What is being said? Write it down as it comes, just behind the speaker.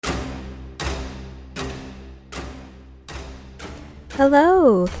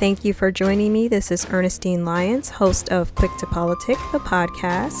Hello, thank you for joining me. This is Ernestine Lyons, host of Quick to Politic, the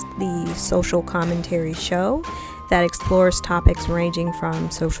podcast, the social commentary show that explores topics ranging from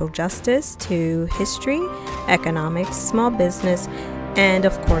social justice to history, economics, small business, and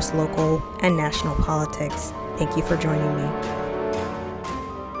of course, local and national politics. Thank you for joining me.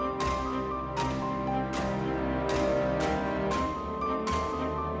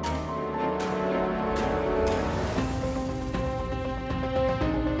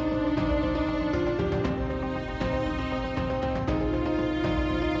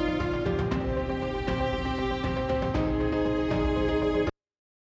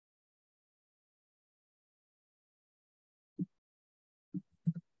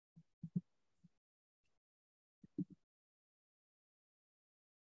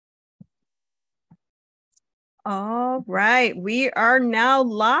 All right, we are now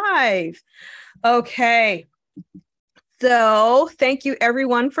live. Okay. So thank you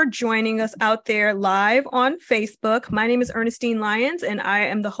everyone for joining us out there live on Facebook. My name is Ernestine Lyons, and I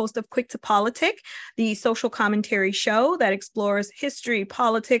am the host of Quick to Politic, the social commentary show that explores history,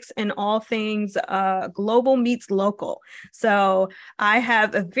 politics, and all things global meets local. So I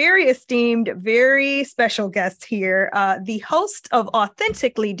have a very esteemed, very special guest here, the host of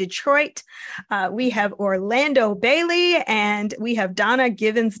Authentically Detroit. We have Orlando Bailey, and we have Donna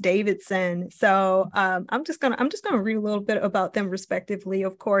Givens Davidson. So I'm just gonna read a little bit about them respectively,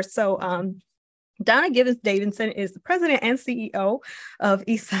 of course. So Donna Givens Davidson is the president and CEO of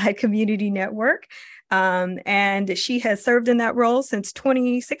Eastside Community Network, and she has served in that role since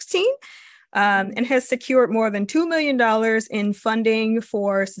 2016. And has secured more than $2 million in funding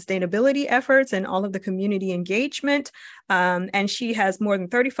for sustainability efforts and all of the community engagement. And she has more than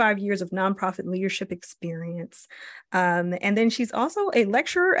 35 years of nonprofit leadership experience. And then she's also a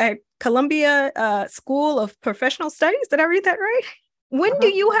lecturer at Columbia School of Professional Studies. Did I read that right? When do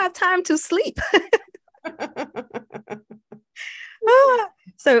you have time to sleep?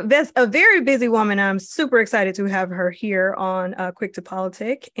 So that's a very busy woman. I'm super excited to have her here on Quick to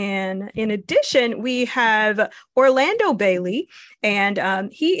Politic. And in addition, we have Orlando Bailey,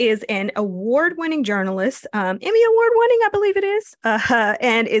 and he is an award-winning journalist, Emmy Award-winning, I believe it is,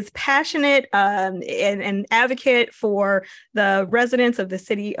 and is passionate and an advocate for the residents of the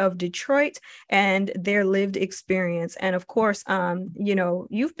city of Detroit and their lived experience. And of course,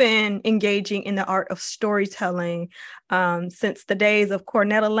 you've been engaging in the art of storytelling since the days of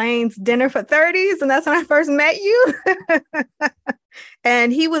Cornetta Lane's Dinner for 30s, and that's when I first met you.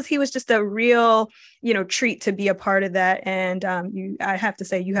 And he was just a real, treat to be a part of that. And I have to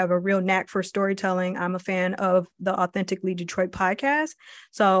say, you have a real knack for storytelling. I'm a fan of the Authentically Detroit podcast.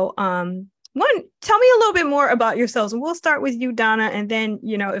 So tell me a little bit more about yourselves. And we'll start with you, Donna. And then,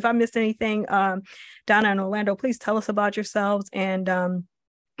 if I missed anything, Donna and Orlando, please tell us about yourselves. And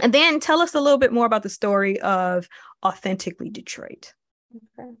then tell us a little bit more about the story of Authentically Detroit.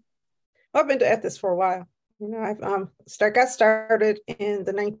 Okay. Well, I've been at this for a while. I've got started in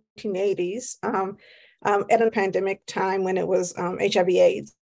the 1980s at a pandemic time when it was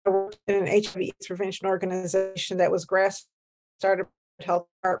HIV/AIDS. I worked in an HIV/AIDS prevention organization that was started health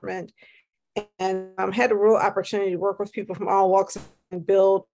department, and had a real opportunity to work with people from all walks and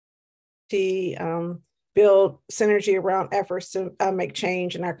build synergy around efforts to make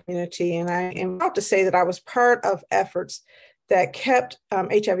change in our community. And I am proud to say that I was part of efforts that kept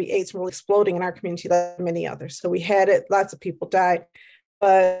HIV/AIDS from really exploding in our community like many others. So we had it, lots of people died,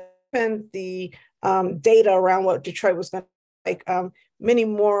 but the data around what Detroit was going to like, many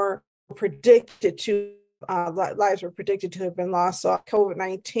more lives were predicted to have been lost. So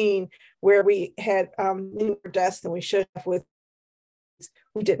COVID-19, where we had many more deaths than we should have we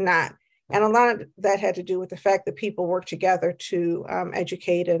did not. And a lot of that had to do with the fact that people worked together to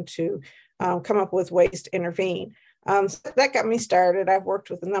educate and to come up with ways to intervene. So that got me started. I've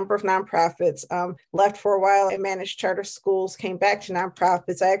worked with a number of nonprofits, left for a while and managed charter schools, came back to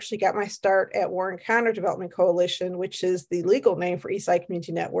nonprofits. I actually got my start at Warren Counter Development Coalition, which is the legal name for Eastside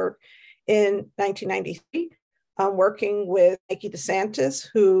Community Network, in 1993. Working with Nikki DeSantis,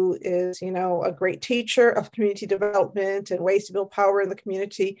 who is, a great teacher of community development and ways to build power in the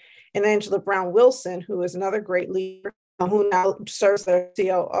community, and Angela Brown Wilson, who is another great leader who now serves as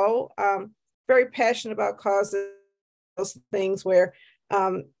COO. Very passionate about causes, those things where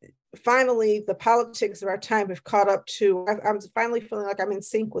finally the politics of our time have caught up to, I'm finally feeling like I'm in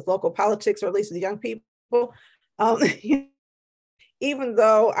sync with local politics, or at least the young people. Even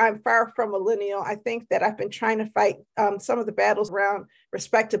though I'm far from millennial, I think that I've been trying to fight some of the battles around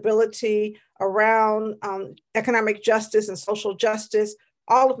respectability, around economic justice and social justice,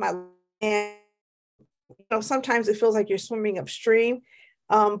 all of my life. And sometimes it feels like you're swimming upstream.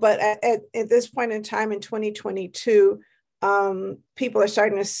 But at this point in time in 2022, people are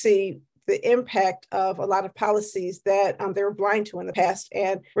starting to see the impact of a lot of policies that they were blind to in the past,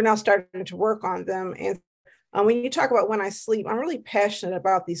 and we're now starting to work on them. And when you talk about When I Sleep, I'm really passionate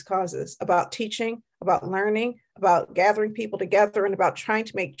about these causes, about teaching, about learning, about gathering people together, and about trying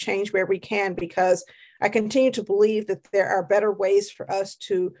to make change where we can, because I continue to believe that there are better ways for us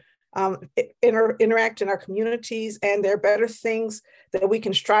to interact in our communities, and there are better things that we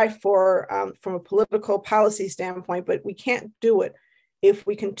can strive for from a political policy standpoint, but we can't do it if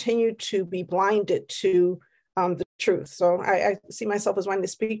we continue to be blinded to the truth. So I see myself as wanting to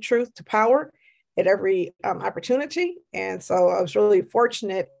speak truth to power at every opportunity. And so I was really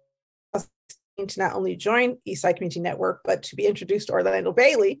fortunate to not only join Eastside Community Network, but to be introduced to Orlando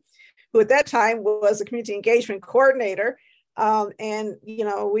Bailey, who at that time was a community engagement coordinator. And,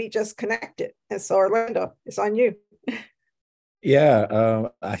 we just connected. And so Orlando, it's on you. Yeah,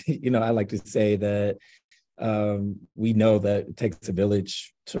 I like to say that we know that it takes a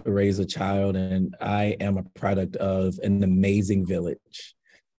village to raise a child, and I am a product of an amazing village,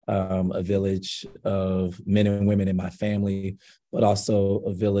 a village of men and women in my family, but also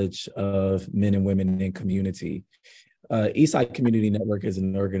a village of men and women in community. Eastside Community Network is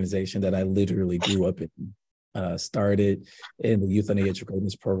an organization that I literally grew up in. Started in the Youth on the Edge of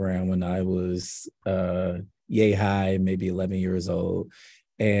Greatness program when I was yay high, maybe 11 years old,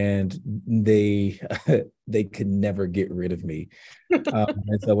 and they could never get rid of me.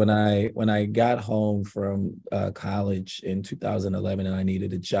 And so when I got home from college in 2011 and I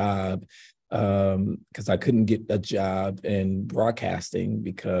needed a job, because I couldn't get a job in broadcasting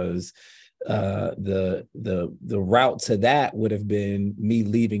because the route to that would have been me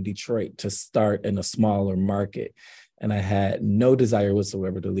leaving Detroit to start in a smaller market. And I had no desire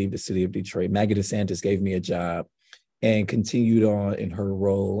whatsoever to leave the city of Detroit. Maggie DeSantis gave me a job and continued on in her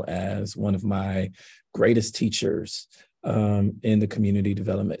role as one of my greatest teachers in the community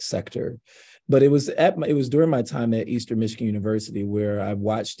development sector. But it was during my time at Eastern Michigan University where I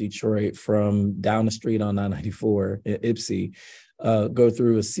watched Detroit from down the street on 994 at Ypsi go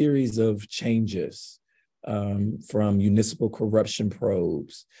through a series of changes, from municipal corruption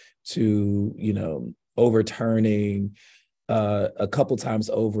probes to, overturning a couple times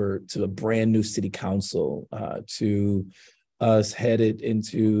over to a brand new city council, to us headed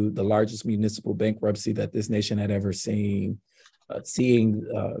into the largest municipal bankruptcy that this nation had ever seen, seeing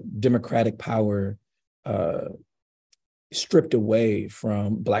democratic power stripped away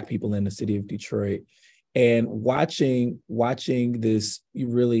from Black people in the city of Detroit, and watching this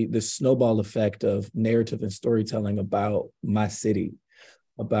snowball effect of narrative and storytelling about my city,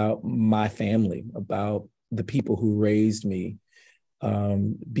 about my family, about the people who raised me,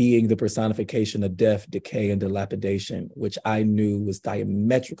 being the personification of death, decay, and dilapidation, which I knew was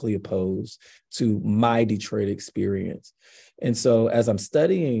diametrically opposed to my Detroit experience. And so as I'm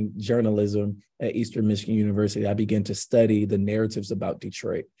studying journalism at Eastern Michigan University, I began to study the narratives about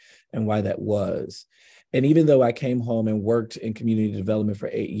Detroit and why that was. And even though I came home and worked in community development for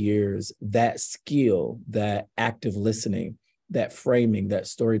 8 years, that skill, that active listening, that framing, that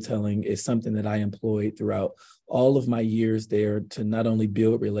storytelling is something that I employed throughout all of my years there to not only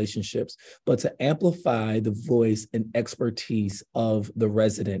build relationships, but to amplify the voice and expertise of the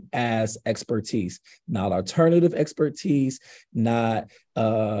resident as expertise, not alternative expertise, not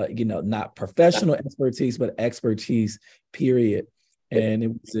professional expertise, but expertise, period. And it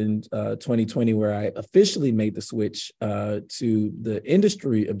was in 2020 where I officially made the switch to the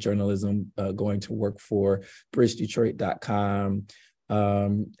industry of journalism, going to work for bridgedetroit.com.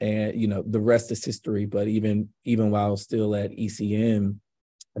 And, the rest is history. But even while still at ECM,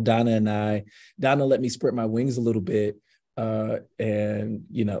 Donna let me spread my wings a little bit and,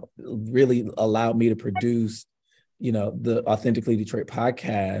 really allowed me to produce the Authentically Detroit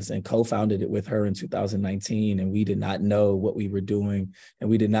podcast, and co-founded it with her in 2019. And we did not know what we were doing. And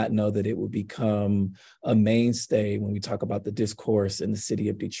we did not know that it would become a mainstay when we talk about the discourse in the city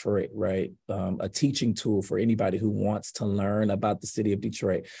of Detroit, right? A teaching tool for anybody who wants to learn about the city of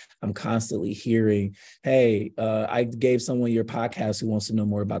Detroit. I'm constantly hearing, hey, I gave someone your podcast who wants to know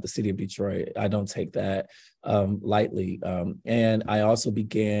more about the city of Detroit. I don't take that lightly. And I also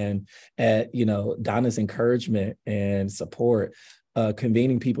began at, Donna's encouragement and support,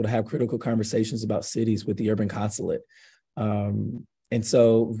 convening people to have critical conversations about cities with the Urban Consulate. And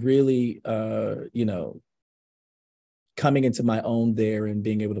so really, coming into my own there and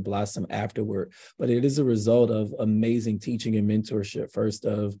being able to blossom afterward. But it is a result of amazing teaching and mentorship, first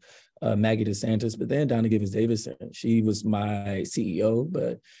of Maggie DeSantis, but then Donna Givens Davidson. She was my CEO,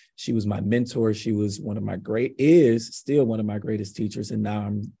 but she was my mentor. She was still one of my greatest teachers. And now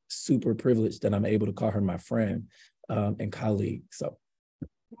I'm super privileged that I'm able to call her my friend and colleague. So,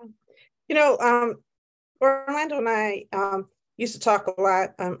 Orlando and I used to talk a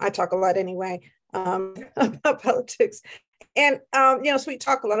lot. I talk a lot anyway about politics. And, so we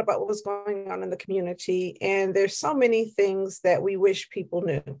talk a lot about what was going on in the community. And there's so many things that we wish people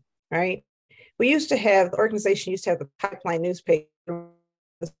knew, right? The organization used to have the Pipeline newspaper,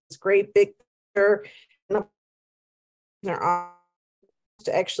 this great big picture,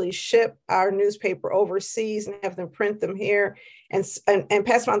 to actually ship our newspaper overseas and have them print them here and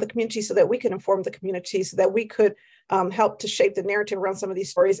pass it on to the community so that we could inform the community, so that we could help to shape the narrative around some of these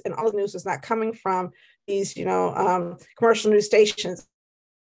stories. And all the news was not coming from these, commercial news stations.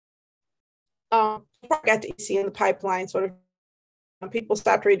 Before I got to EC in the Pipeline, sort of people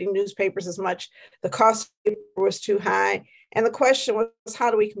stopped reading newspapers as much. The cost was too high. And the question was,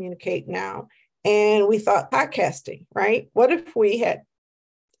 how do we communicate now? And we thought podcasting, right? What if we had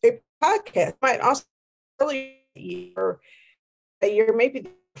a podcast? Might also earlier a year maybe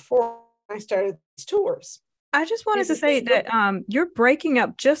before I started these tours. I just wanted to say that you're breaking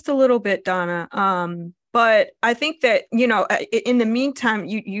up just a little bit, Donna. But I think that, in the meantime,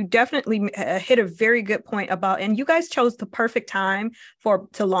 you definitely hit a very good point about, and you guys chose the perfect time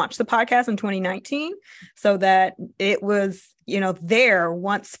to launch the podcast in 2019, so that it was, there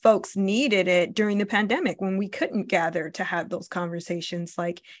once folks needed it during the pandemic when we couldn't gather to have those conversations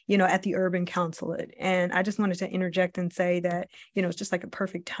like, at the Urban Consulate. And I just wanted to interject and say that, it's just like a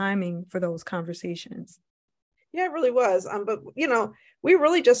perfect timing for those conversations. Yeah, it really was. But, we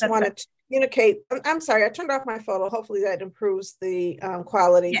really just wanted to communicate. I'm sorry, I turned off my photo. Hopefully that improves the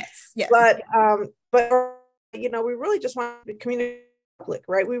quality. Yes. But, we really just wanted to communicate public,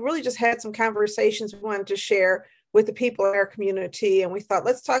 right? We really just had some conversations we wanted to share with the people in our community. And we thought,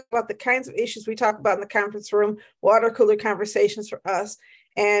 let's talk about the kinds of issues we talk about in the conference room, water cooler conversations for us.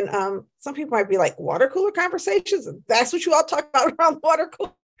 And some people might be like, water cooler conversations? That's what you all talk about around the water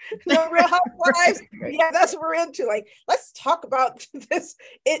cooler? No Real Housewives. Yeah, that's what we're into. Like, let's talk about this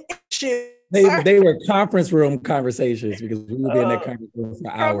issue. They were conference room conversations because we would be in that conference room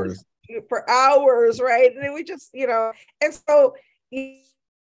for hours. For hours, right? And then we just, and so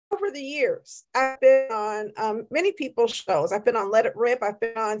over the years, I've been on many people's shows. I've been on Let It Rip. I've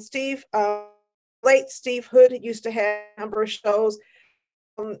been on late Steve Hood used to have a number of shows.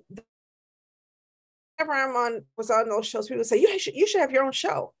 Whenever was on those shows, people would say, you should have your own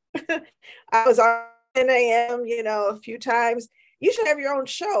show. I was on 10 a.m., a few times. You should have your own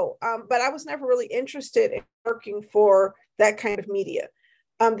show. But I was never really interested in working for that kind of media.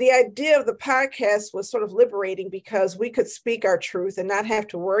 The idea of the podcast was sort of liberating because we could speak our truth and not have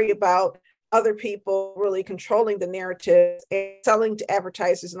to worry about other people really controlling the narrative and selling to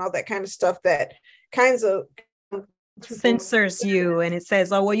advertisers and all that kind of stuff that kinds of censors you, and it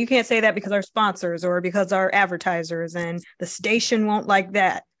says, oh, well, you can't say that because our sponsors or because our advertisers, and the station won't like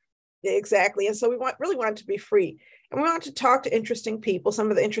that. Exactly. And so we really wanted to be free, and we wanted to talk to interesting people, some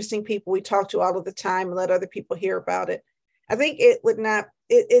of the interesting people we talk to all of the time, and let other people hear about it. I think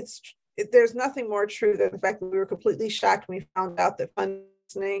there's nothing more true than the fact that we were completely shocked when we found out that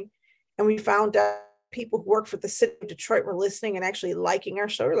funding, and we found out people who work for the city of Detroit were listening and actually liking our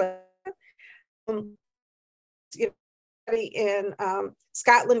show. In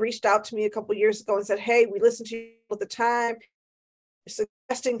Scotland reached out to me a couple of years ago and said, hey, we listened to you all the time,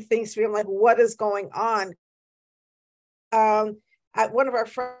 suggesting things to me. I'm like, what is going on? One of our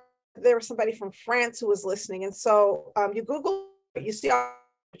friends, there was somebody from France who was listening. And so you Google, you see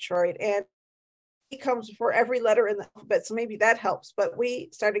Detroit, and he comes before every letter in the alphabet. So maybe that helps. But we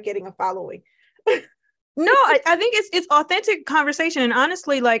started getting a following. No, I think it's authentic conversation. And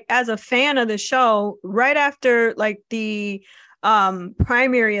honestly, like, as a fan of the show, right after like the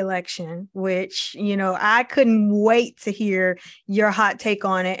primary election, which, I couldn't wait to hear your hot take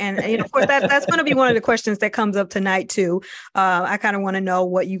on it. And, of course, that's going to be one of the questions that comes up tonight, too. I kind of want to know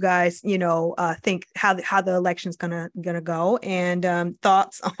what you guys, think how the election's going to go, and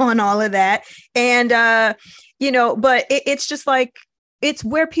thoughts on all of that. And, but it's just like, it's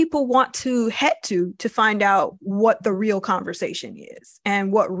where people want to head to find out what the real conversation is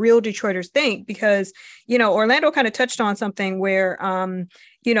and what real Detroiters think, because, Orlando kind of touched on something where,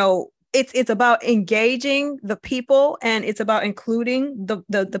 it's about engaging the people, and it's about including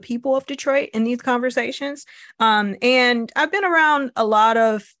the people of Detroit in these conversations. And I've been around a lot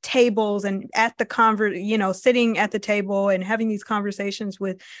of tables and at the sitting at the table and having these conversations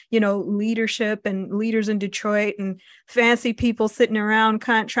with, leadership and leaders in Detroit, and fancy people sitting around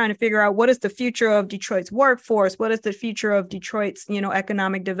trying to figure out what is the future of Detroit's workforce, what is the future of Detroit's,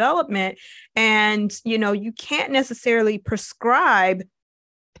 economic development. And, you can't necessarily prescribe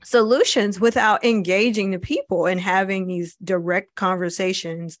solutions without engaging the people and having these direct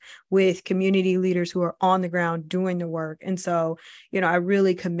conversations with community leaders who are on the ground doing the work. And so, I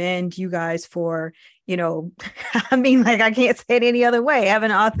really commend you guys for, I mean, like, I can't say it any other way, have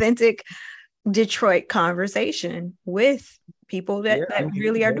an authentic Detroit conversation with people that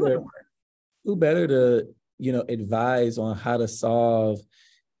really are doing the work. Who better to, advise on how to solve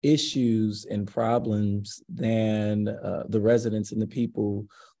issues and problems than the residents and the people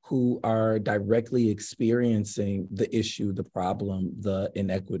who are directly experiencing the issue, the problem, the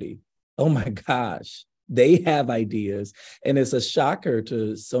inequity. Oh my gosh, they have ideas. And it's a shocker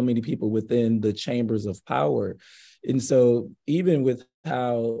to so many people within the chambers of power. And so even with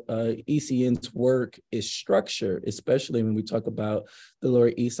how ECN's work is structured, especially when we talk about the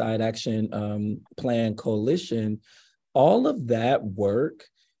Lower East Side Action Plan Coalition, all of that work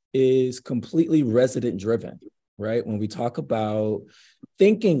is completely resident driven, right? When we talk about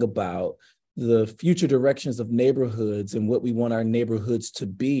thinking about the future directions of neighborhoods and what we want our neighborhoods to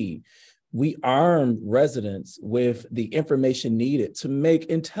be, we arm residents with the information needed to make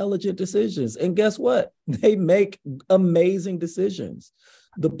intelligent decisions. And guess what? They make amazing decisions.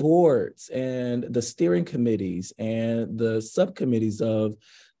 The boards and the steering committees and the subcommittees of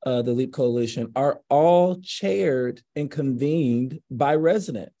the LEAP Coalition are all chaired and convened by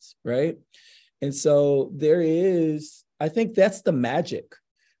residents, right? And so I think that's the magic,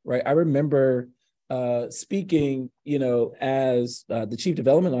 right? I remember speaking, as the chief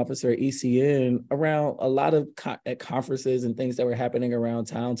development officer at ECN around a lot of at conferences and things that were happening around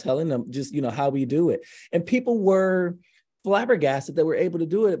town, telling them just, how we do it. And people were flabbergasted that we're able to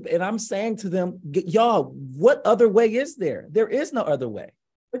do it. And I'm saying to them, y'all, what other way is there? There is no other way.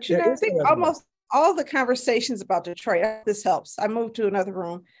 But I think almost all the conversations about Detroit, this helps. I moved to another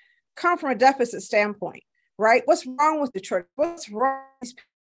room, come from a deficit standpoint, right? What's wrong with Detroit? What's wrong with these people?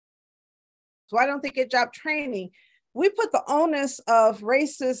 Why don't they get job training? We put the onus of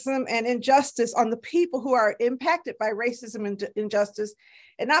racism and injustice on the people who are impacted by racism and injustice,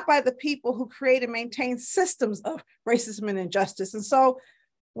 and not by the people who create and maintain systems of racism and injustice. And so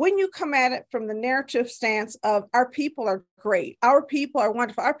when you come at it from the narrative stance of our people are great, our people are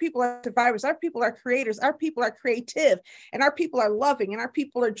wonderful, our people are survivors, our people are creators, our people are creative, and our people are loving, and our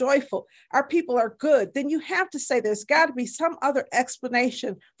people are joyful, our people are good, then you have to say there's got to be some other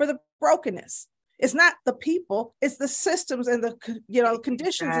explanation for the brokenness. It's not the people, it's the systems and the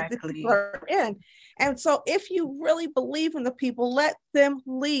conditions that the people are in. And so if you really believe in the people, let them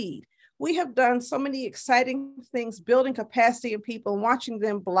lead. We have done so many exciting things, building capacity in people and watching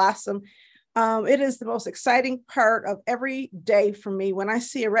them blossom. It is the most exciting part of every day for me when I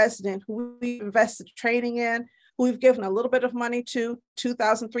see a resident who we've invested training in, who we've given a little bit of money to,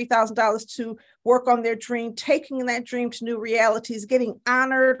 $2,000, $3,000 to work on their dream, taking that dream to new realities, getting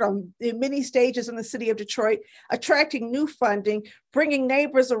honored in many stages in the city of Detroit, attracting new funding, bringing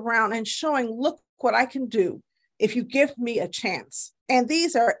neighbors around and showing, look what I can do if you give me a chance. And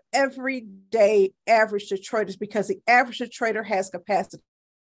these are everyday average Detroiters, because the average Detroiter has capacity.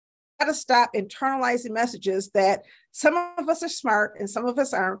 Got to stop internalizing messages that some of us are smart and some of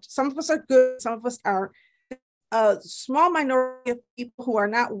us aren't. Some of us are good, some of us aren't. A small minority of people who are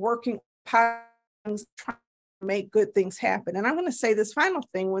not working trying to make good things happen. And I'm going to say this final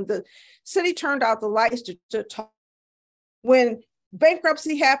thing: when the city turned out the lights to talk, when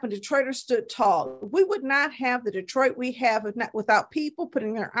bankruptcy happened, Detroiters stood tall. We would not have the Detroit we have without people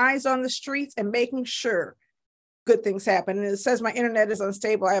putting their eyes on the streets and making sure good things happen. And it says my internet is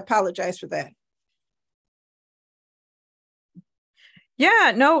unstable. I apologize for that.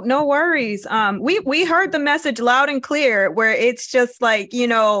 Yeah, no worries. We heard the message loud and clear, where it's just like,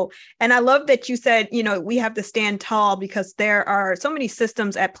 and I love that you said, we have to stand tall, because there are so many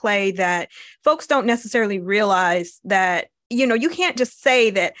systems at play that folks don't necessarily realize that, you can't just say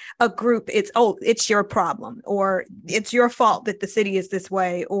that a group, it's your problem, or it's your fault that the city is this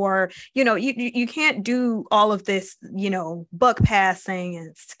way, or, you can't do all of this, buck passing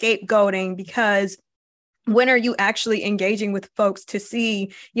and scapegoating, because When are you actually engaging with folks to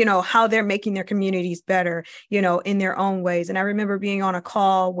see, how they're making their communities better, in their own ways? And I remember being on a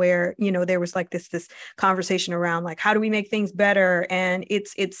call where, there was like this conversation around like, how do we make things better? And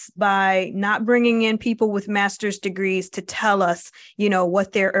it's by not bringing in people with master's degrees to tell us,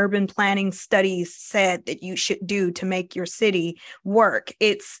 what their urban planning studies said that you should do to make your city work.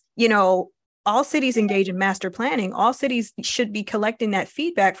 It's, all cities engage in master planning. All cities should be collecting that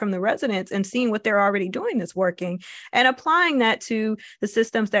feedback from the residents and seeing what they're already doing that's working and applying that to the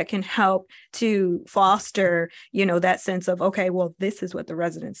systems that can help to foster, that sense of, okay, well, this is what the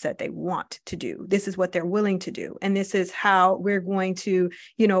residents said they want to do. This is what they're willing to do. And this is how we're going to,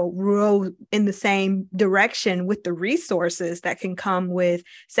 row in the same direction with the resources that can come with,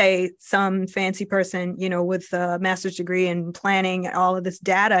 say, some fancy person, with a master's degree in planning and all of this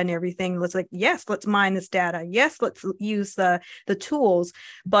data and everything. Let's yes, let's mine this data. Yes, let's use the tools,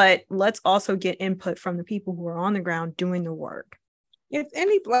 but let's also get input from the people who are on the ground doing the work. If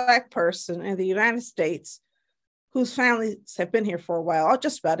any Black person in the United States whose families have been here for a while,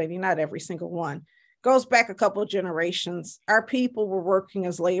 just about any, not every single one, goes back a couple of generations, our people were working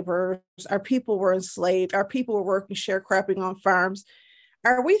as laborers, our people were enslaved, our people were working sharecropping on farms.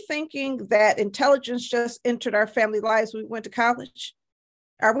 Are we thinking that intelligence just entered our family lives when we went to college?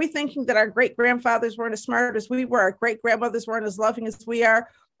 Are we thinking that our great-grandfathers weren't as smart as we were, our great-grandmothers weren't as loving as we are?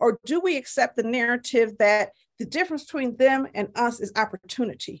 Or do we accept the narrative that the difference between them and us is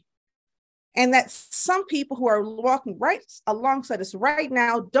opportunity? And that some people who are walking right alongside us right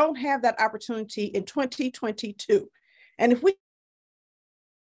now don't have that opportunity in 2022. And if we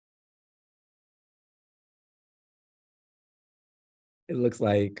It looks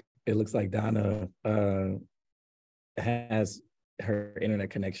like Donna has her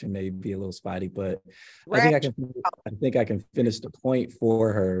internet connection may be a little spotty, but I think I can finish the point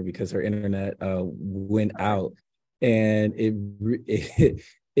for her because her internet went out, and it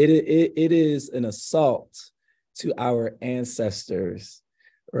is an assault to our ancestors,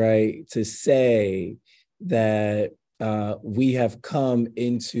 right? To say that we have come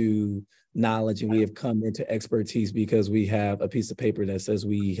into knowledge and we have come into expertise because we have a piece of paper that says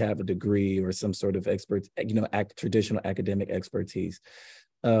we have a degree or some sort of traditional academic expertise.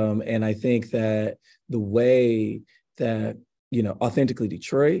 And I think that the way that, Authentically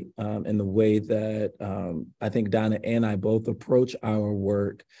Detroit and the way that I think Donna and I both approach our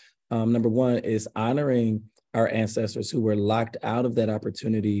work, number one is honoring our ancestors who were locked out of that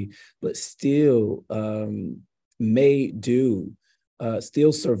opportunity, but still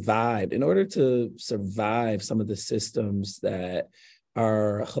still survived. In order to survive some of the systems that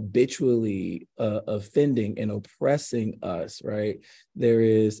are habitually offending and oppressing us, right? There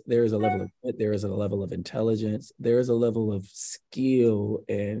is a level of intelligence, there is a level of skill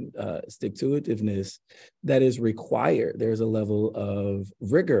and stick-to-itiveness that is required. There's a level of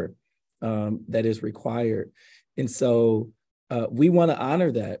rigor that is required. And so we want to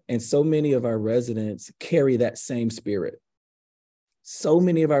honor that. And so many of our residents carry that same spirit. So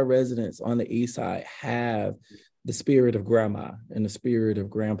many of our residents on the East Side have the spirit of grandma and the spirit of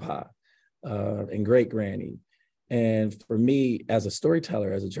grandpa and great granny. And for me, as a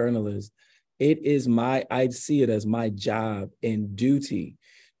storyteller, as a journalist, I see it as my job and duty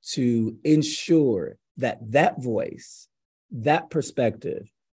to ensure that voice, that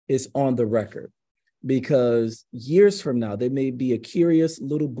perspective is on the record. Because years from now, there may be a curious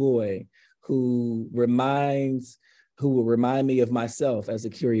little boy who will remind me of myself as a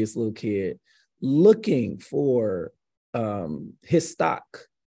curious little kid, looking for his stock,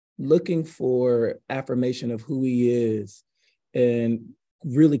 looking for affirmation of who he is, and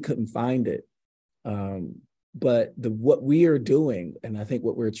really couldn't find it. But what we are doing, and I think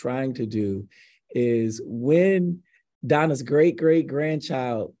what we're trying to do, is when Donna's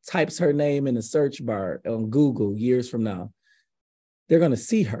great-great-grandchild types her name in the search bar on Google years from now, they're going to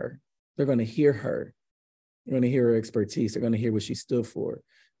see her. They're going to hear her. They're going to hear her expertise. They're going to hear what she stood for.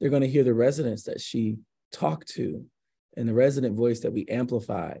 They're going to hear the residents that she talked to and the resident voice that we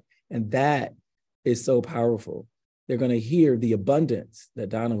amplified. And that is so powerful. They're going to hear the abundance that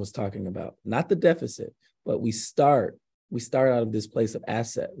Donna was talking about, not the deficit, but we start out of this place of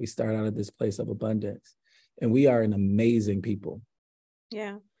asset. We start out of this place of abundance. And we are an amazing people.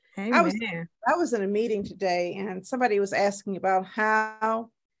 Yeah. Amen. I was in a meeting today and somebody was asking about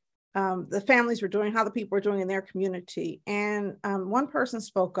how the families were doing, how the people were doing in their community. And one person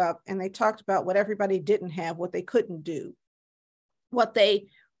spoke up and they talked about what everybody didn't have, what they couldn't do, what they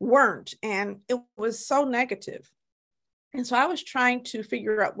weren't. And it was so negative. And so I was trying to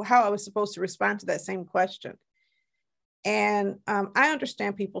figure out how I was supposed to respond to that same question. And I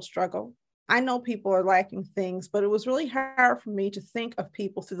understand people struggle. I know people are lacking things, but it was really hard for me to think of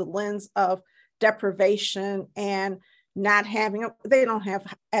people through the lens of deprivation and not having, they don't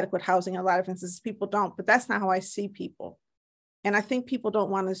have adequate housing. In a lot of instances, people don't, but that's not how I see people. And I think people don't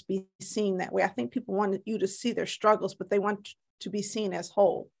want to be seen that way. I think people want you to see their struggles, but they want to be seen as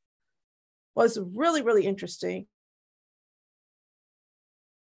whole. Well, it's really, really interesting.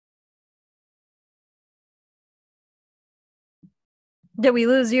 Did we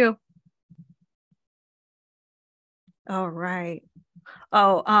lose you? All right.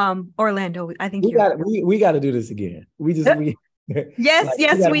 Oh, Orlando, I think we got to do this again. Yes, like,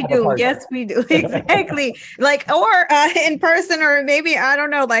 yes, we do. Yes, we do. Exactly. Like, or in person, or maybe, I don't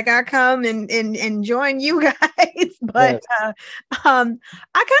know, like I come and join you guys. But yes. I kind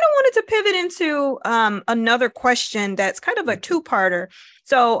of wanted to pivot into another question that's kind of a two-parter.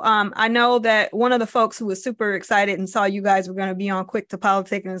 So I know that one of the folks who was super excited and saw you guys were going to be on Quick to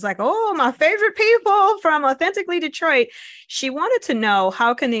Politic and was like, oh, my favorite people from Authentically Detroit. She wanted to know,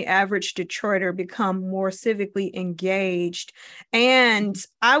 how can the average Detroiter become more civically engaged? And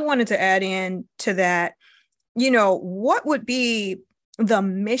I wanted to add in to that, what would be the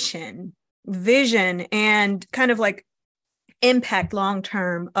mission, vision, and kind of like impact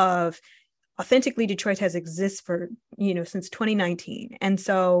long-term of Authentically Detroit has existed for, since 2019. And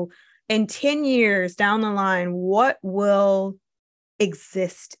so in 10 years down the line, what will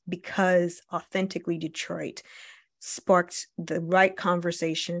exist because Authentically Detroit sparked the right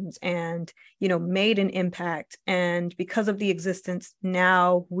conversations and, made an impact. And because of the existence,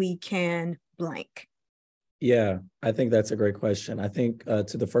 now we can blank. Yeah, I think that's a great question. I think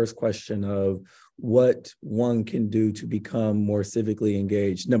to the first question of what one can do to become more civically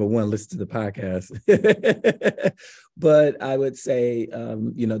engaged, number one, listen to the podcast. But I would say,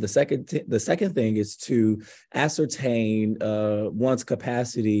 the second thing is to ascertain one's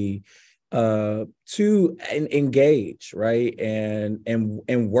capacity to engage, right,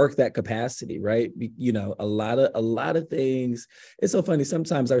 and work that capacity, right. A lot of things. It's so funny.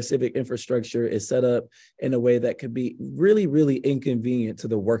 Sometimes our civic infrastructure is set up in a way that could be really, really inconvenient to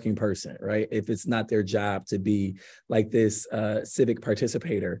the working person, right? If it's not their job to be like this civic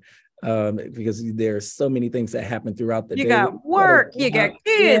participator. Because there's so many things that happen throughout the day. You got work, you got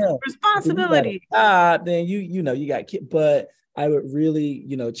kids, responsibility. Then you got kids, but I would really,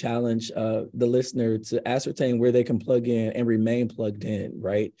 challenge the listener to ascertain where they can plug in and remain plugged in,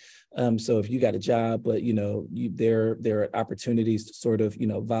 right? So if you got a job, but there are opportunities to sort of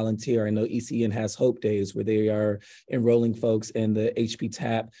volunteer. I know ECN has Hope Days where they are enrolling folks in the HP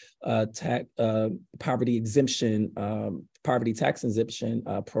poverty tax exemption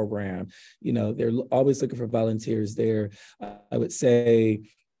program. They're always looking for volunteers there. I would say,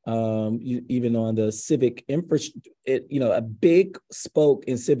 even on the civic infrastructure, a big spoke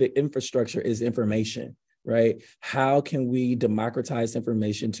in civic infrastructure is information, right? How can we democratize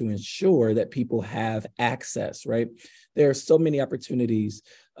information to ensure that people have access, right? There are so many opportunities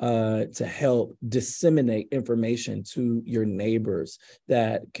to help disseminate information to your neighbors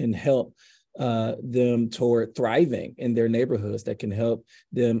that can help them toward thriving in their neighborhoods, that can help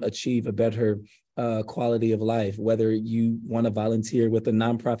them achieve a better quality of life, whether you want to volunteer with a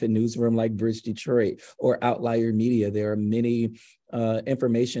nonprofit newsroom like Bridge Detroit or Outlier Media. There are many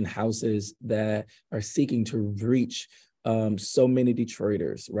information houses that are seeking to reach so many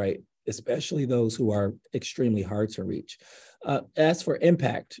Detroiters, right? Especially those who are extremely hard to reach. As for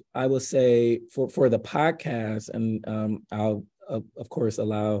impact, I will say for the podcast, and I'll of course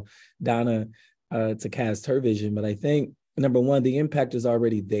allow Donna to cast her vision, but I think number one, the impact is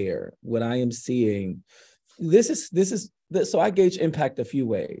already there. What I am seeing, so I gauge impact a few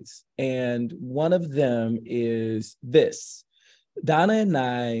ways. And one of them is this. Donna and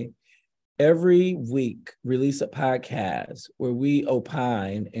I, every week, release a podcast where we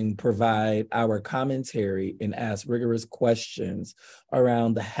opine and provide our commentary and ask rigorous questions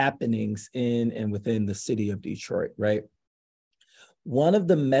around the happenings in and within the city of Detroit, right? One of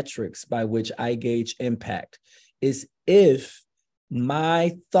the metrics by which I gauge impact is if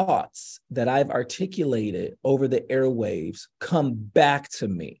my thoughts that I've articulated over the airwaves come back to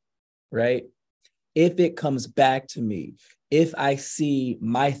me, right? If it comes back to me, if I see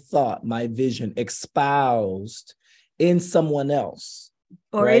my thought, my vision espoused in someone else,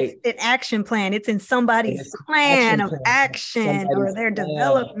 or right? It's an action plan. It's in somebody's plan of action or their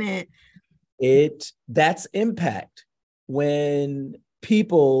development. That's impact. When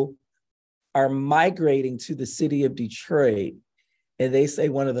people are migrating to the city of Detroit and they say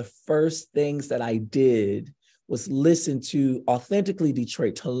one of the first things that I did was listen to Authentically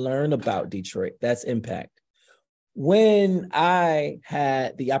Detroit to learn about Detroit, that's impact. when I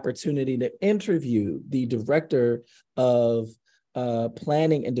had the opportunity to interview the director of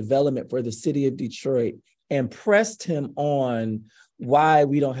planning and development for the city of Detroit and pressed him on why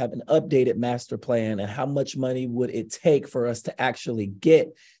we don't have an updated master plan and how much money would it take for us to actually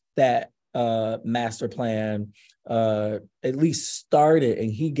get that master plan at least started,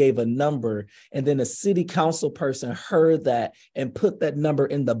 and he gave a number, and then a city council person heard that and put that number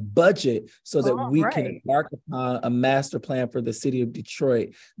in the budget so that we can embark upon a master plan for the city of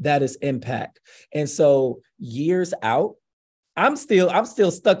Detroit. That is impact. And so years out, I'm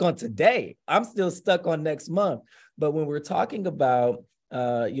still stuck on today. I'm still stuck on next month. But when we're talking about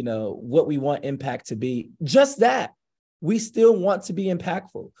what we want impact to be, just that. We still want to be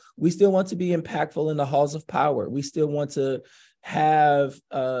impactful. We still want to be impactful in the halls of power. We still want to have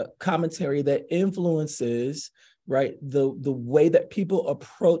commentary that influences, right, the way that people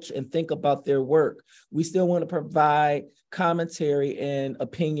approach and think about their work. We still want to provide commentary and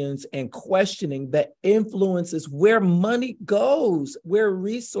opinions and questioning that influences where money goes, where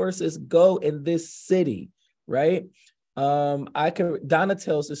resources go in this city, right? Donna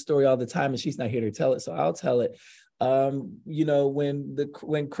tells this story all the time, and she's not here to tell it, so I'll tell it. When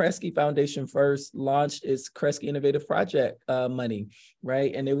Kresge Foundation first launched its Kresge Innovative Project money,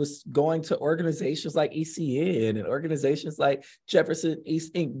 right? And it was going to organizations like ECN and organizations like Jefferson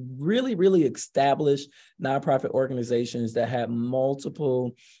East Inc., really, really established nonprofit organizations that had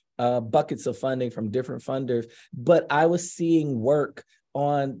multiple buckets of funding from different funders. But I was seeing work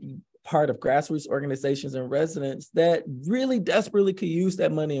on part of grassroots organizations and residents that really desperately could use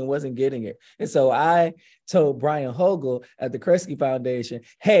that money and wasn't getting it. And so I told Brian Hogle at the Kresge Foundation,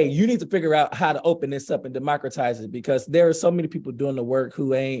 hey, you need to figure out how to open this up and democratize it, because there are so many people doing the work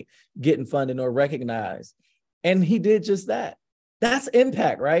who ain't getting funded or recognized. And he did just that. That's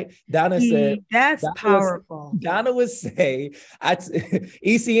impact, right? Donna said, that's powerful. Donna would say,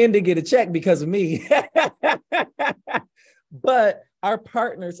 ECN didn't get a check because of me. But our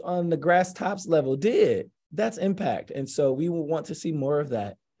partners on the grass tops level did. That's impact. And so we will want to see more of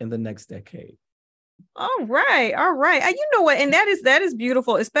that in the next decade. All right. And you know what? And that is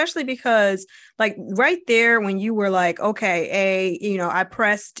beautiful, especially because like right there when you were like, okay, I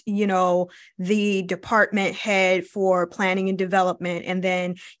pressed, the department head for planning and development. And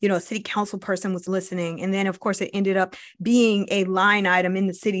then, a city council person was listening. And then of course it ended up being a line item in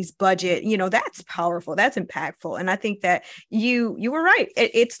the city's budget. That's powerful. That's impactful. And I think that you were right.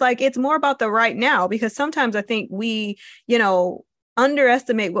 It's more about the right now, because sometimes I think we,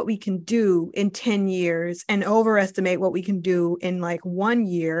 underestimate what we can do in 10 years and overestimate what we can do in like 1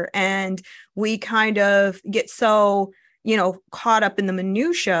 year. And we kind of get so, caught up in the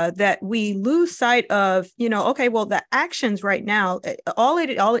minutia that we lose sight of, okay, well, the actions right now, all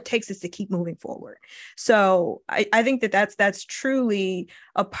it takes is to keep moving forward. So I think that's truly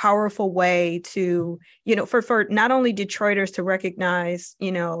a powerful way to, for not only Detroiters to recognize,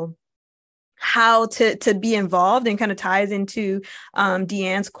 how to be involved, and kind of ties into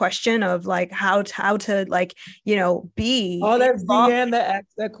Deanne's question of like how to like, be. Oh, that's involved. Deanne that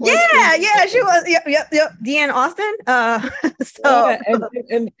asked that question. Yeah, she was. Yep. Deanne Austin.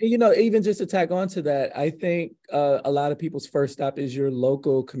 And even just to tag on to that, I think a lot of people's first stop is your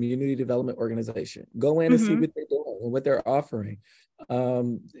local community development organization. Go in and see what they're doing and what they're offering.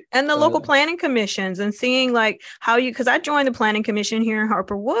 And the local planning commissions, and seeing like how because I joined the planning commission here in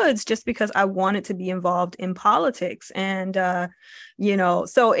Harper Woods just because I wanted to be involved in politics. And,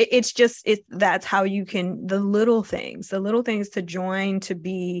 so that's how you can, the little things to join, to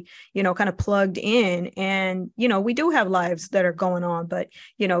be, kind of plugged in. And, we do have lives that are going on, but,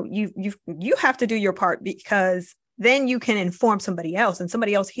 you have to do your part, because then you can inform somebody else, and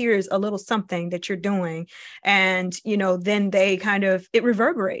somebody else hears a little something that you're doing. And, then they kind of, it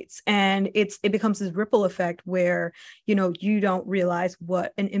reverberates, and it becomes this ripple effect where, you don't realize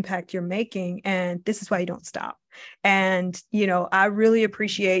what an impact you're making. And this is why you don't stop. And, I really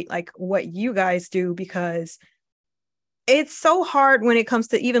appreciate like what you guys do, because it's so hard when it comes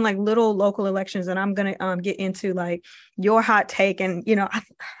to even like little local elections. And I'm going to get into like your hot take. And,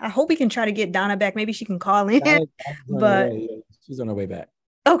 I hope we can try to get Donna back. Maybe she can call in. But she's on her way back.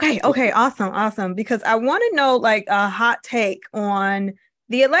 Okay. Awesome. Because I want to know like a hot take on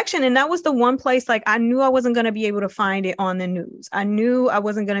the election. And that was the one place like I knew I wasn't going to be able to find it on the news. I knew I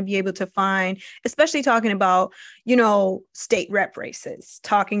wasn't going to be able to find, especially talking about, state rep races,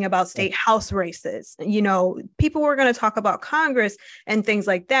 talking about state house races. People were going to talk about Congress and things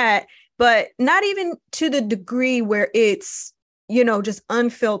like that, but not even to the degree where it's, just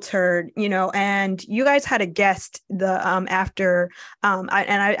unfiltered, and you guys had a guest after,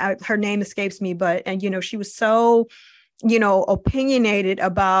 her name escapes me, but, and, she was so, opinionated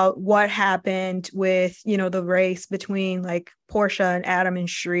about what happened with, the race between like Portia and Adam and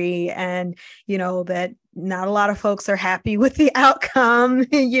Shree, and, that not a lot of folks are happy with the outcome,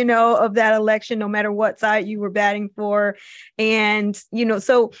 of that election, no matter what side you were batting for. And,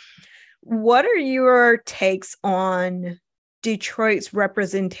 so what are your takes on Detroit's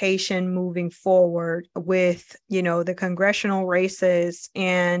representation moving forward with, the congressional races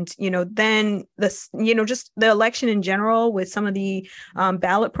and, then this, just the election in general with some of the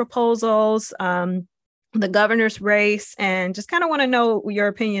ballot proposals, the governor's race, and just kind of want to know your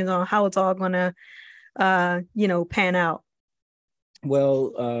opinions on how it's all going to, pan out.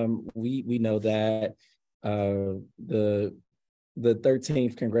 Well, we know that the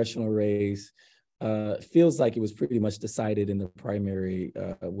 13th congressional race feels like it was pretty much decided in the primary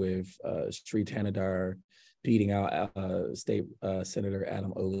with Shree Thanedar beating out State Senator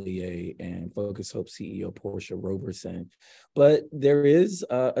Adam Ollier and Focus Hope CEO Portia Roberson. But there is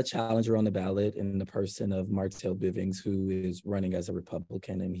a challenger on the ballot in the person of Martell Bivings, who is running as a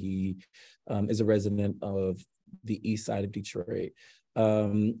Republican, and he is a resident of the east side of Detroit.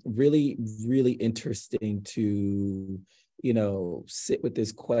 Really, really interesting to sit with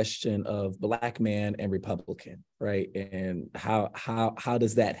this question of Black man and Republican, right? And how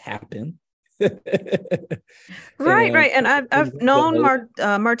does that happen? Right. And I've known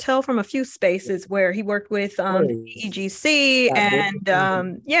Martell from a few spaces where he worked with EGC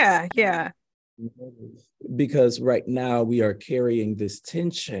and yeah. Because right now we are carrying this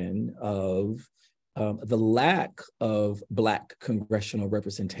tension of the lack of Black congressional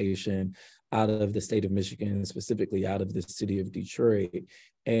representation out of the state of Michigan, specifically out of the city of Detroit.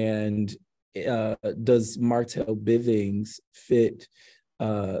 And does Martell Bivings fit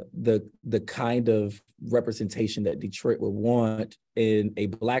the kind of representation that Detroit would want in a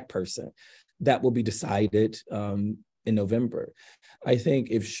Black person? That will be decided in November. I think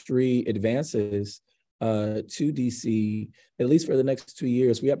if Shree advances to DC, at least for the next 2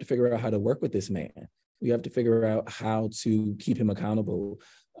 years, we have to figure out how to work with this man. We have to figure out how to keep him accountable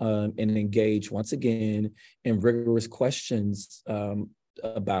and engage once again in rigorous questions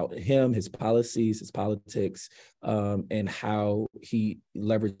about him, his policies, his politics, and how he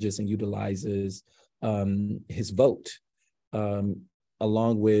leverages and utilizes his vote,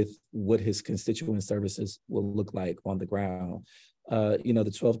 along with what his constituent services will look like on the ground. The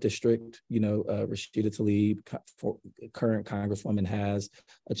 12th district, Rashida Tlaib, current Congresswoman, has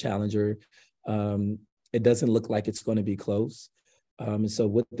a challenger. It doesn't look like it's going to be close. So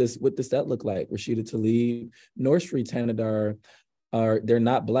what does that look like? Rashida Tlaib nor Shree Thanedar they're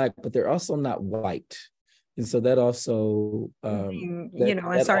not Black, but they're also not white. And so that also, and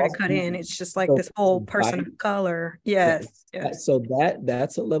sorry to cut in, it's just like this whole person of color. Yes. So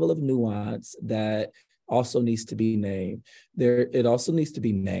that's a level of nuance that also needs to be named. It also needs to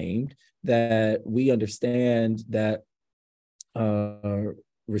be named that we understand that Rashida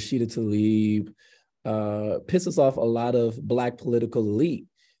Tlaib pisses off a lot of Black political elite,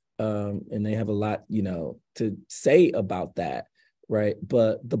 and they have a lot, to say about that, right?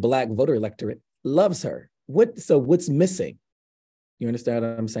 But the Black voter electorate loves her. What's missing? You understand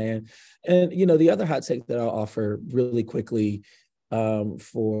what I'm saying? And the other hot take that I'll offer really quickly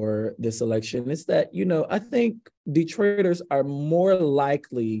for this election is that I think Detroiters are more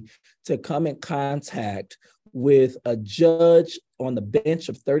likely to come in contact with a judge on the bench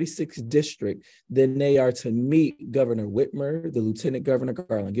of 36th district than they are to meet Governor Whitmer, the Lieutenant Governor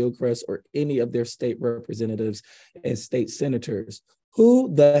Garland Gilchrist, or any of their state representatives and state senators.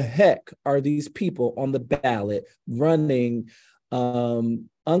 Who the heck are these people on the ballot running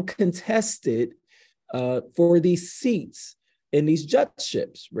uncontested for these seats in these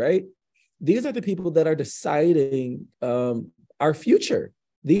judgeships, right? These are the people that are deciding our future.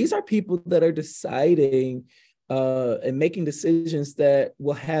 These are people that are deciding and making decisions that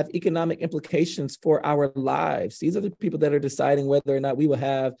will have economic implications for our lives. These are the people that are deciding whether or not we will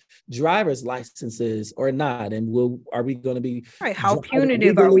have driver's licenses or not, and are we going to be right? How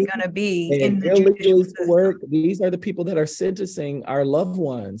punitive are we going to be in the judicial system? Work? These are the people that are sentencing our loved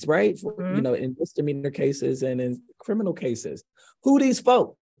ones, right? Mm-hmm. In misdemeanor cases and in criminal cases. Who these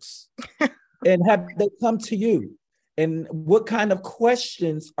folks? And have they come to you? And what kind of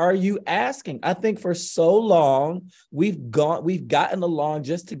questions are you asking? I think for so long, we've gotten along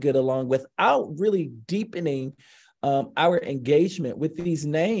just to get along without really deepening our engagement with these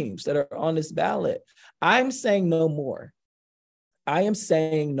names that are on this ballot. I'm saying no more. I am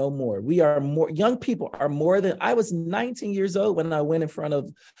saying no more. We are more, young people are more than, I was 19 years old when I went in front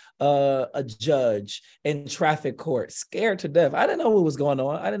of a judge in traffic court, scared to death. I didn't know what was going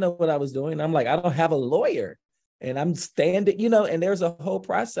on. I didn't know what I was doing. I'm like, I don't have a lawyer. And I'm standing, you know, and there's a whole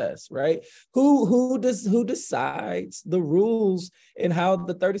process, right? Who decides the rules and how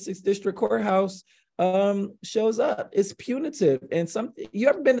the 36th District Courthouse shows up? It's punitive. And you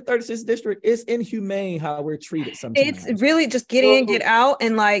ever been to 36th District? It's inhumane how we're treated sometimes. It's really just get in, get out,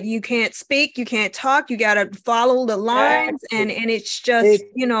 and like you can't speak, you can't talk, you gotta follow the lines, and it's just,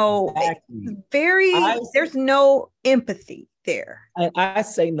 you know, there's no empathy there. And I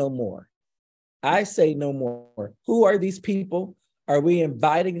say no more. I say no more. Who are these people? Are we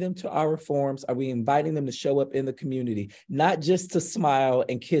inviting them to our forums? Are we inviting them to show up in the community, not just to smile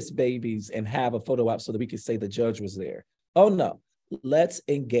and kiss babies and have a photo op so that we can say the judge was there? Oh no, let's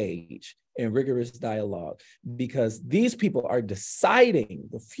engage in rigorous dialogue, because these people are deciding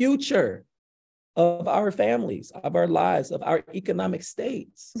the future of our families, of our lives, of our economic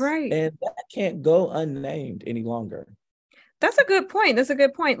states. Right. And that can't go unnamed any longer. That's a good point. That's a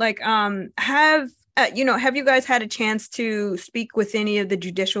good point. Like, have you guys had a chance to speak with any of the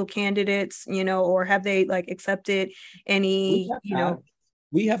judicial candidates, you know, or have they like accepted any, you know?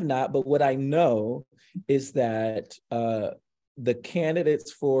 We have not, but what I know is that the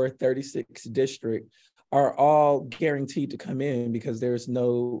candidates for 36th District are all guaranteed to come in because there's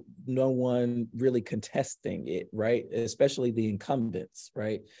no one really contesting it, right? Especially the incumbents,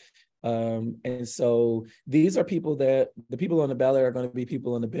 right? And so these are people that the people on the ballot are going to be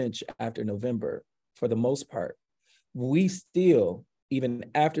people on the bench after November for the most part. We still, even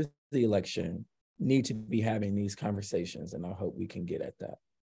after the election, need to be having these conversations, and I hope we can get at that.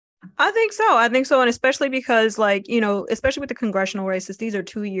 I think so. And especially because, like, you know, especially with the congressional races, these are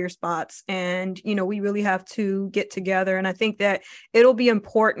 2-year spots, and, you know, we really have to get together. And I think that it'll be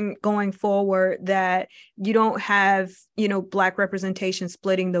important going forward that you don't have, you know, Black representation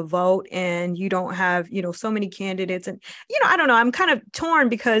splitting the vote, and you don't have, you know, so many candidates. And, you know, I don't know, I'm kind of torn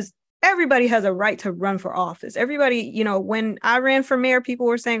because everybody has a right to run for office. Everybody, you know, when I ran for mayor, people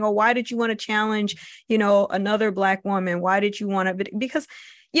were saying, oh, why did you want to challenge, you know, another Black woman? Why did you want to? Because,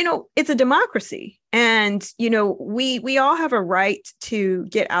 you know, it's a democracy, and, you know, we all have a right to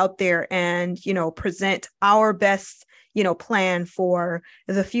get out there and, you know, present our best, you know, plan for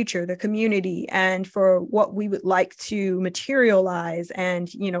the future, the community, and for what we would like to materialize.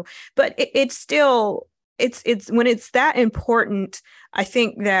 And, you know, but it's still, it's when it's that important, I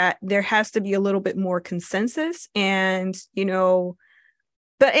think that there has to be a little bit more consensus. And, you know,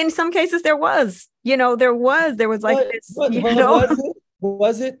 but in some cases there was like this, you know.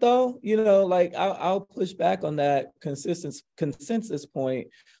 Was it though? You know, like I'll push back on that consensus point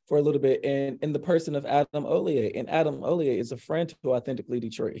for a little bit, and in the person of Adam Ollier. And Adam Ollier is a friend to Authentically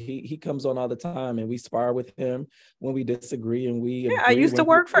Detroit. He comes on all the time, and we spar with him when we disagree, and we. Yeah, I used to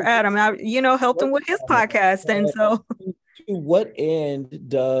work for Adam. I, you know, helped him with his podcast, and so. To what end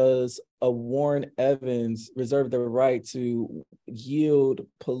does a Warren Evans reserve the right to yield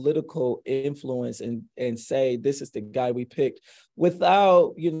political influence and say this is the guy we picked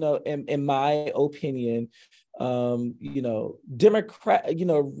without, you know, in my opinion, you know,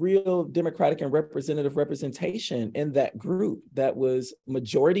 real democratic and representative representation in that group that was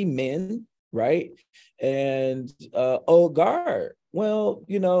majority men, right? And old guard. Well,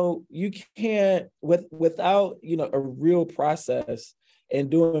 you know, you can't without, you know, a real process and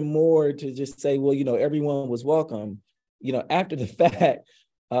doing more to just say, well, you know, everyone was welcome, you know, after the fact,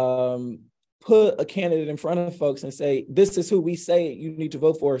 put a candidate in front of folks and say, this is who we say you need to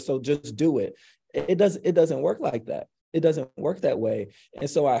vote for, so just do it. It doesn't work like that. It doesn't work that way. And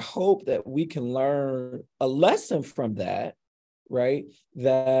so I hope that we can learn a lesson from that, right?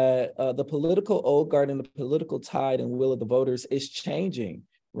 That the political old guard and the political tide and will of the voters is changing,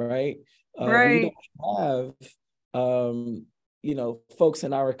 right? Right. We don't have, you know, folks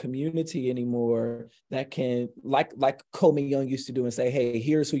in our community anymore that can, like Coleman Young used to do, and say, hey,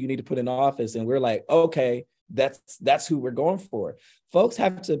 here's who you need to put in office. And we're like, okay, that's who we're going for. Folks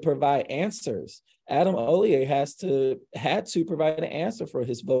have to provide answers. Adam Ollier had to provide an answer for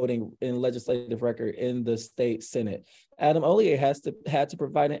his voting in legislative record in the state Senate. Adam Ollier had to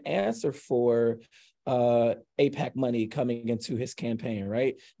provide an answer for AIPAC money coming into his campaign,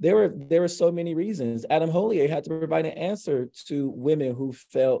 right? There were so many reasons. Adam Ollier had to provide an answer to women who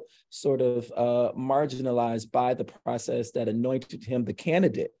felt sort of marginalized by the process that anointed him the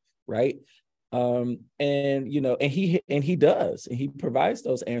candidate, right? And, you know, and he does, and he provides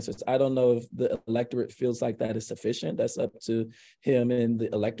those answers. I don't know if the electorate feels like that is sufficient. That's up to him and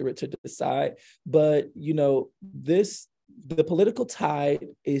the electorate to decide. But, you know, this the political tide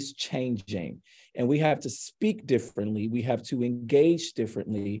is changing, and we have to speak differently. We have to engage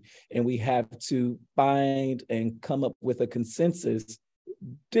differently, and we have to find and come up with a consensus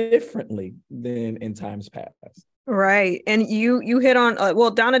differently than in times past. Right. And you hit on, well,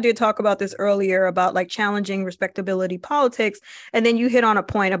 Donna did talk about this earlier about like challenging respectability politics. And then you hit on a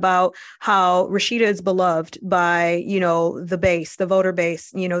point about how Rashida is beloved by, the base, the voter base,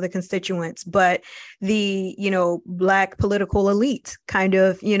 the constituents, but the, Black political elite kind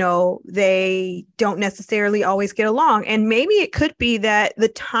of, they don't necessarily always get along. And maybe it could be that the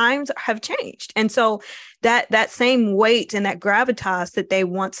times have changed. And so that same weight and that gravitas that they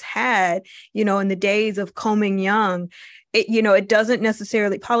once had, in the days of Coleman Young, it doesn't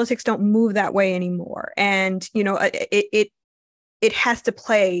necessarily, politics don't move that way anymore. And, it has to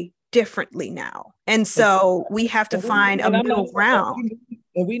play differently now. And so we have to find a middle ground.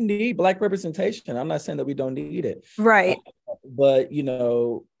 And we need Black representation. I'm not saying that we don't need it. Right. But,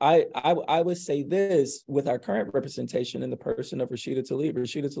 I would say this with our current representation in the person of Rashida Tlaib.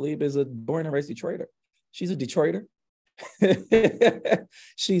 Rashida Tlaib is a born and raised Detroiter. She's a Detroiter.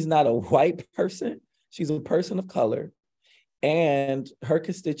 She's not a white person. She's a person of color. And her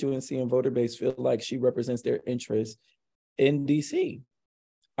constituency and voter base feel like she represents their interests in DC.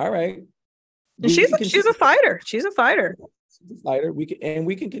 All right. She's a fighter. She's a fighter. She's a fighter. We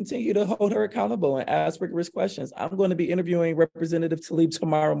can continue to hold her accountable and ask rigorous questions. I'm going to be interviewing Representative Tlaib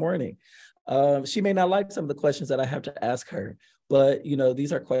tomorrow morning. She may not like some of the questions that I have to ask her, but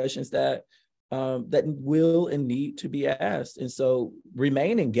these are questions that will and need to be asked. And so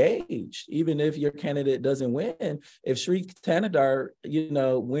remain engaged, even if your candidate doesn't win. If Sri Thanedar,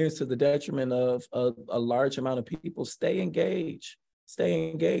 wins to the detriment of a large amount of people, stay engaged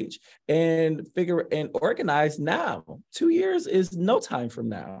and organize now. 2 years is no time from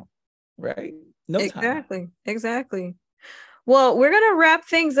now, right? No time. Exactly. Well, we're going to wrap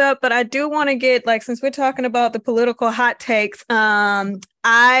things up, but I do want to get, since we're talking about the political hot takes,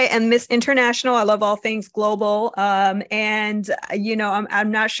 I am Miss International. I love all things global. And,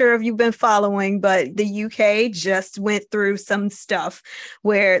 I'm not sure if you've been following, but the UK just went through some stuff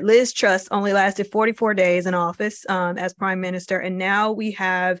where Liz Truss only lasted 44 days in office as prime minister. And now we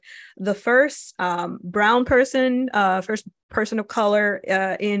have the first brown person, first person of color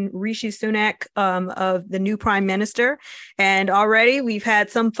in Rishi Sunak of the new prime minister. And already we've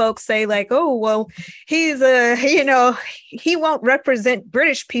had some folks say oh, well, he's he won't represent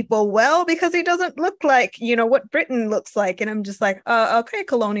British people well because he doesn't look like, what Britain looks like. And I'm just like, okay,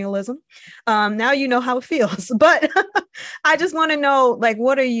 colonialism. Now you know how it feels. But I just want to know,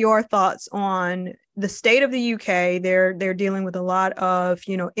 what are your thoughts on the state of the UK? They're dealing with a lot of,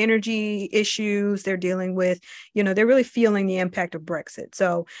 energy issues. They're dealing with, they're really feeling the impact of Brexit.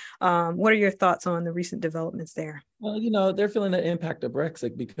 So what are your thoughts on the recent developments there? Well, they're feeling the impact of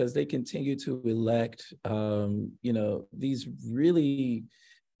Brexit because they continue to elect, these really,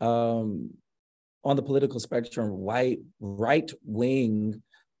 on the political spectrum, right-wing,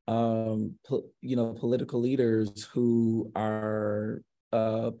 political leaders who are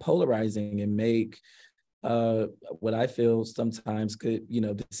polarizing and make what I feel sometimes could,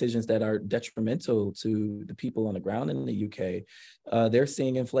 decisions that are detrimental to the people on the ground in the UK. They're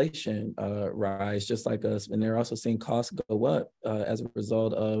seeing inflation rise just like us, and they're also seeing costs go up as a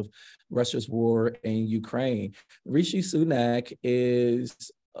result of Russia's war in Ukraine. Rishi Sunak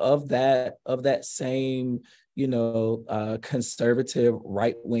is of that same, conservative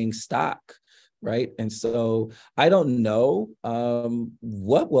right-wing stock. Right. And so I don't know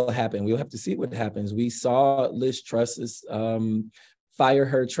what will happen. We'll have to see what happens. We saw Liz Truss fire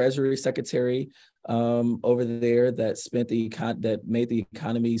her Treasury Secretary over there that made the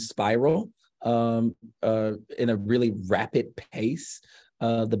economy spiral in a really rapid pace.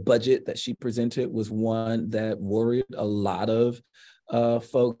 The budget that she presented was one that worried a lot of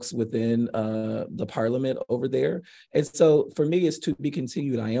folks within the parliament over there. And so for me, it's to be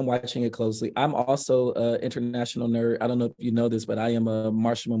continued. I am watching it closely. I'm also an international nerd. I don't know if you know this, but I am a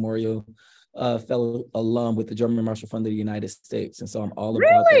Marshall Memorial fellow alum with the German Marshall Fund of the United States. And so I'm all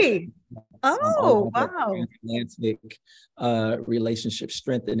about really? Wow. Transatlantic relationship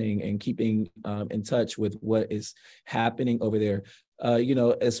strengthening and keeping in touch with what is happening over there.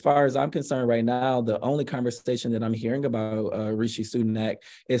 As far as I'm concerned right now, the only conversation that I'm hearing about Rishi Sunak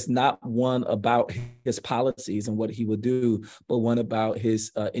is not one about his policies and what he would do, but one about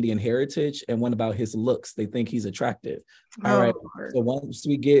his Indian heritage and one about his looks. They think he's attractive. All right. So once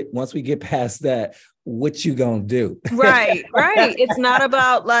we get past that, what you gonna do? Right. It's not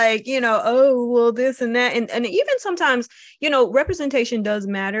about like, oh, well, this and that. And even sometimes, representation does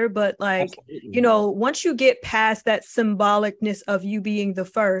matter, but like, Absolutely. once you get past that symbolicness of you being the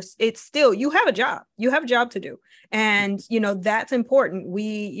first, it's still, you have a job. You have a job to do. And, that's important.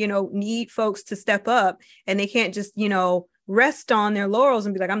 We, need folks to step up, and they can't just, rest on their laurels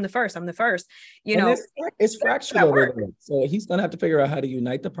and be like, I'm the first. It's fractured over there. So he's going to have to figure out how to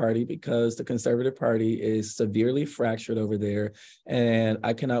unite the party, because the Conservative Party is severely fractured over there. And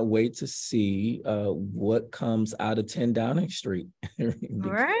I cannot wait to see what comes out of 10 Downing Street.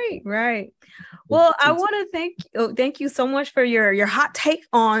 Right. Well, I want to thank you so much for your hot take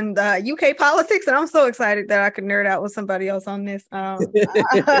on the UK politics. And I'm so excited that I could nerd out with somebody else on this.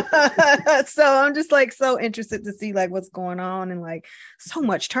 So I'm just like so interested to see like what's going on, and like so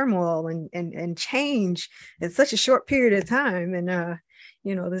much turmoil and change in such a short period of time. And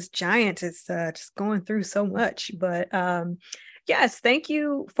this giant is just going through so much. But yes, thank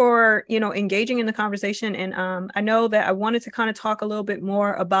you for, engaging in the conversation. And I know that I wanted to kind of talk a little bit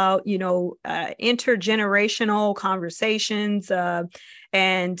more about, intergenerational conversations,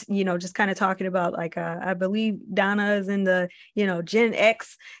 and, just kind of talking about like, I believe Donna is in the, Gen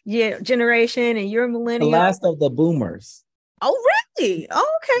X generation, and you're a millennial. The last of the boomers. Oh, really?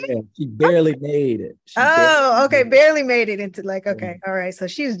 Oh, okay. Yeah, she barely made it. Barely made it into like, okay. All right. So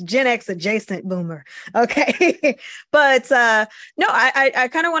she's Gen X adjacent boomer. Okay. But no, I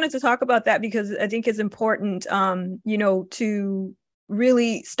kind of wanted to talk about that because I think it's important, to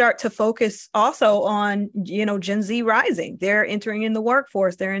really start to focus also on, Gen Z rising. They're entering in the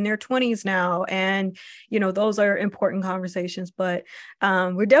workforce. They're in their 20s now. And, those are important conversations, but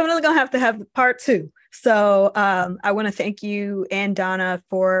we're definitely going to have part 2. So I want to thank you and Donna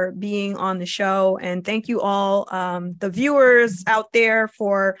for being on the show, and thank you all, the viewers out there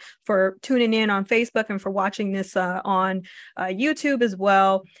for tuning in on Facebook and for watching this on YouTube as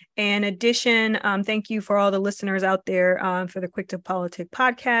well. In addition, thank you for all the listeners out there for the Quick to Politic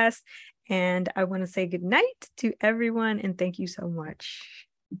podcast. And I want to say good night to everyone, and thank you so much.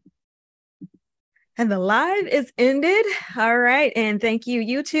 And the live is ended. All right. And thank you,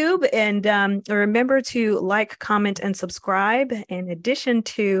 YouTube. And remember to like, comment, and subscribe. In addition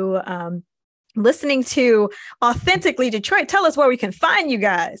to listening to Authentically Detroit, tell us where we can find you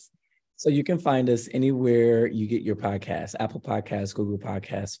guys. So you can find us anywhere you get your podcasts: Apple Podcasts, Google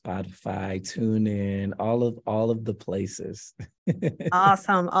Podcasts, Spotify, TuneIn, all of the places.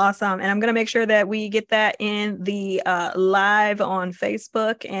 Awesome. And I'm going to make sure that we get that in the live on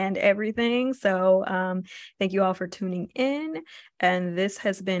Facebook and everything. So thank you all for tuning in. And this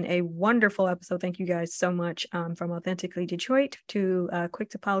has been a wonderful episode. Thank you guys so much, from Authentically Detroit to Quick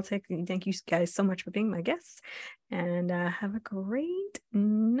to Politic. And thank you guys so much for being my guests. And have a great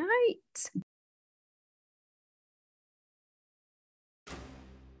night.